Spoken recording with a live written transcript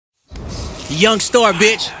Young Starr,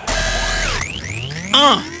 bitch.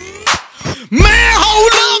 Man,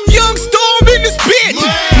 hold up, Young Starr in this bitch.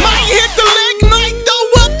 Might hit the leg, might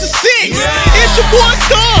throw up to 6. It's your boy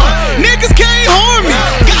Starr. Niggas can't harm me.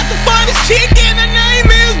 Got the finest chick and her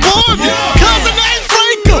name is Barbie. Cousin named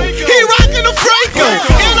Franco. He rockin' a Franco.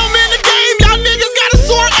 And I'm in the game, y'all niggas got a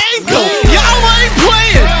sore ankle. Y'all ain't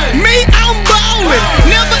playing. Me, I'm ballin'.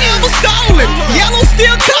 Never ever stolen. Yellow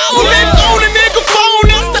still callin'. On a nigga phone,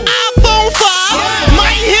 that's the iPhone 5.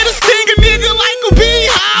 Might hit a stinger nigga like a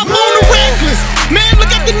beehive on the reckless. Man,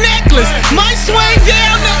 look at the necklace. Might swing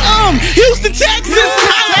down to Houston, Texas.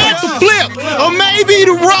 I had to flip, or maybe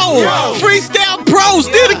the roll. Freestyle Pro,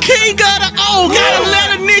 still the king of the O. Gotta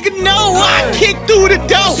let a nigga know I kick through the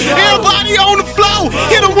door. Everybody on the floor,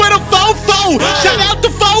 hit him with a fofo. Shout out to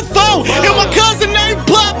Fofo and my cousin named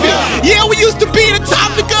Puppy. Yeah, we used to be the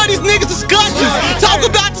topic of these niggas' discussions. Talk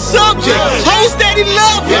about the subject, hoes that he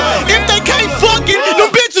love it. If they can't fuck it,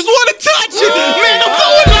 them bitches wanna touch it. Man, I'm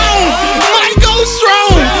going on, might go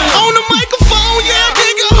strong. On the microphone, yeah,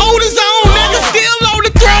 nigga, hold his own. Nigga still on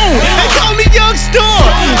the throne. They call me Young Starr.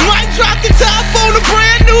 Might drop the top on a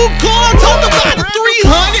brand new car. Talk about a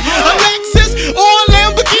 300, a Lexus, or a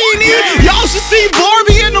Lamborghini. Y'all should see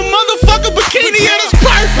Barbie in a motherfucking bikini. And it's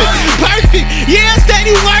perfect, perfect. Yeah,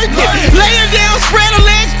 steady working. Laying down, spread her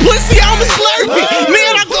legs, pussy, I'ma slurp it.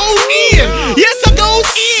 Man, I go in. Yes, I go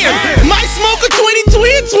in. Might smoke a 20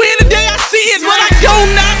 the day I see it, but I do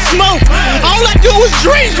not smoke. All I do is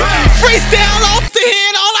drink. Freestyle off the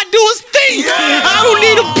head, all I do is think. I don't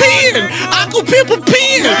need a pen, I go pimp a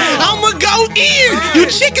pen. I'ma go in. You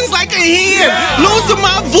chickens like a hen. Losing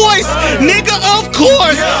my voice, nigga, of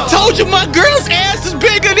course. Told you my girl's ass is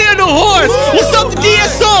bigger than a horse. What's up, the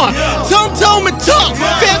DSR? Tom and talk.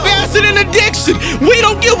 Fat bastard and addiction. We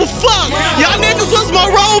don't give a fuck. Y'all niggas was my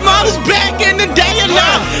role models back in the day, and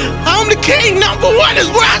now I'm the king. Number one is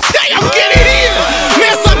where I stay. I'm getting in.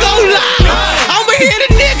 Man, so go live. I'ma hit a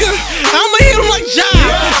nigga. I'ma hit him like John.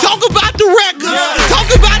 Talk about the records. Talk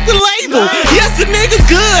about the label. Yes, the nigga's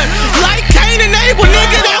good. Like Cain and Abel,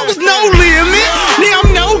 nigga, that was no limit. Nigga, I'm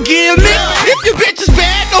no gimmick. If your bitch is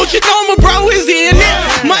bad, don't you know my bro is in it?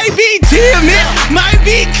 Might be timid, might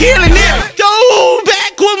be killing it. Throw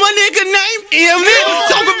back with my nigga named Emmett.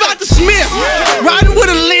 Talk about the Smith, riding with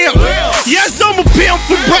a limp. Yes, I'm a pimp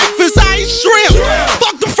for breakfast, I eat shrimp.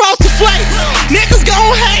 Fuck the frosted flakes, niggas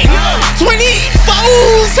gon' hate.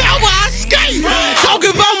 24's how I skate.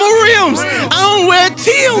 Talking about my rims, I don't wear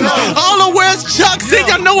Tim's. All I wear is Chucks, and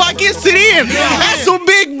y'all know I gets it in. That's some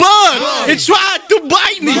big bug, and tried to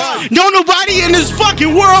bite me. Don't nobody in this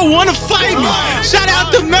fucking world wanna fight me. Shout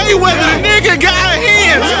out to Mayweather, the nigga got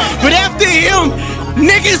hands. But after him,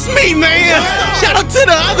 nigga, it's me, man. Shout out to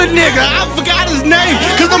the other nigga, I forgot his name,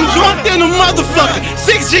 cause I'm drunk than a motherfucker.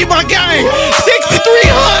 6G my game,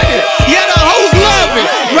 6300. Yeah, the hoes love it.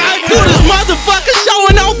 Riding through this motherfucker,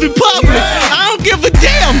 showing off in public. I don't give a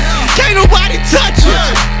damn, can't nobody touch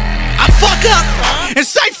it. I fuck up and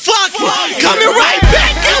say fuck it. Coming right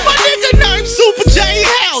back, and my nigga named Super J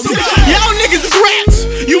House. Y'all niggas is rats,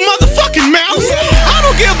 you motherfucking mouse. I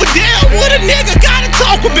don't give a damn what a nigga gotta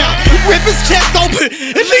talk about. Rip his chest open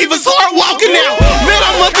and leave his heart walking out. Man,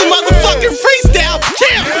 I'm up the motherfucking freestyle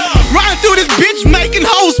champ. Riding through this bitch making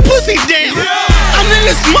hoes pussy down. I'm in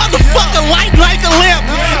this motherfucker light like a lamp.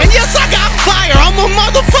 And yes, I got fire, I'm a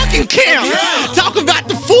motherfucking camp. Talk about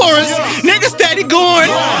the forest, niggas steady going.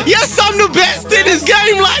 Yes, I'm the best in this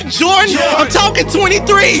game like Jordan. I'm talking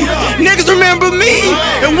 23, niggas remember me.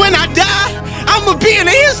 And when I die, I'ma be in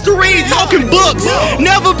the history, talking books.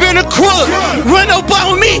 Never been a crook. Run up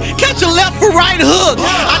on me, catch a left or right hook.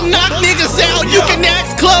 I knock niggas out, you can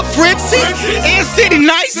ask Club Fritzy and City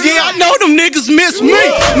Nights. Yeah, I know them niggas miss me.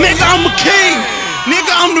 Nigga, I'm a king.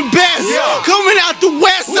 Nigga, I'm the best. Coming out the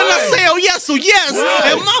west, and I say, oh yes,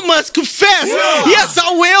 and I must confess, yes,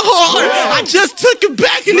 I went hard. I just took it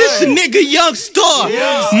back, and it's your nigga Young Starr.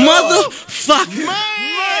 Motherfucker.